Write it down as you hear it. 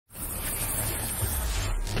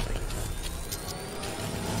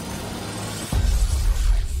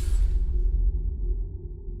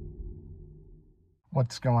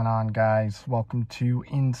What's going on, guys? Welcome to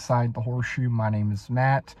Inside the Horseshoe. My name is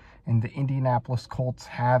Matt, and the Indianapolis Colts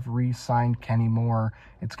have re-signed Kenny Moore.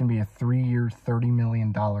 It's going to be a 3-year, $30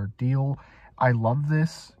 million deal. I love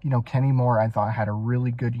this. Kenny Moore, I thought, had a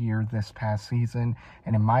really good year this past season,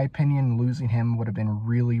 and in my opinion, losing him would have been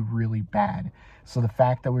really, really bad. So the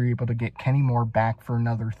fact that we were able to get Kenny Moore back for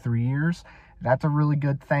another 3 years, that's a really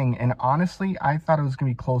good thing. And honestly, I thought it was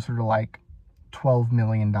going to be closer to like $12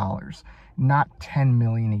 million, not $10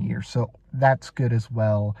 million a year. So that's good as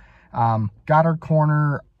well. Got our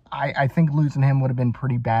corner. I think losing him would have been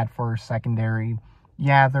pretty bad for our secondary.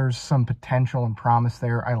 Yeah, there's some potential and promise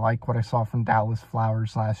there. I like what I saw from Dallas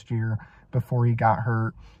Flowers last year before he got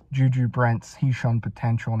hurt. Juju Brents, he's shown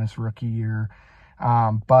potential in his rookie year.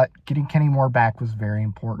 But getting Kenny Moore back was very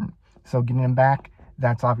important. So getting him back,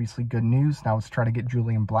 that's obviously good news. Now let's try to get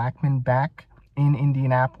Julian Blackmon back in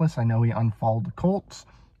Indianapolis. I know he unfollowed the Colts,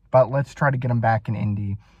 but let's try to get him back in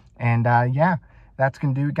Indy. And yeah, that's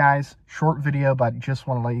going to do it, guys. Short video, but just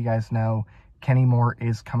want to let you guys know Kenny Moore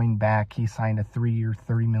is coming back. He signed a 3-year,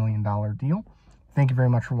 $30 million deal. Thank you very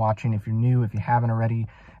much for watching. If you're new, if you haven't already,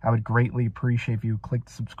 I would greatly appreciate if you click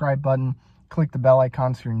the subscribe button, click the bell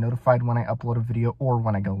icon so you're notified when I upload a video or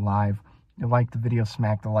when I go live. If you like the video,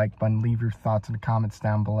 smack the like button. Leave your thoughts in the comments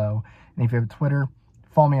down below. And if you have a Twitter,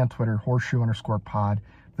 follow me on Twitter, horseshoe_pod.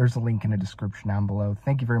 There's a link in the description down below.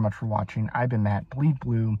 Thank you very much for watching. I've been Matt, Bleed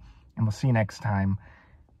Blue, and we'll see you next time.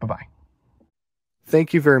 Bye-bye.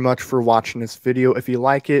 Thank you very much for watching this video. If you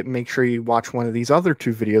like it, make sure you watch one of these other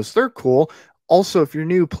 2 videos. They're cool. Also, if you're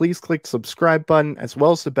new, please click the subscribe button as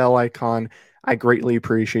well as the bell icon. I greatly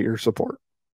appreciate your support.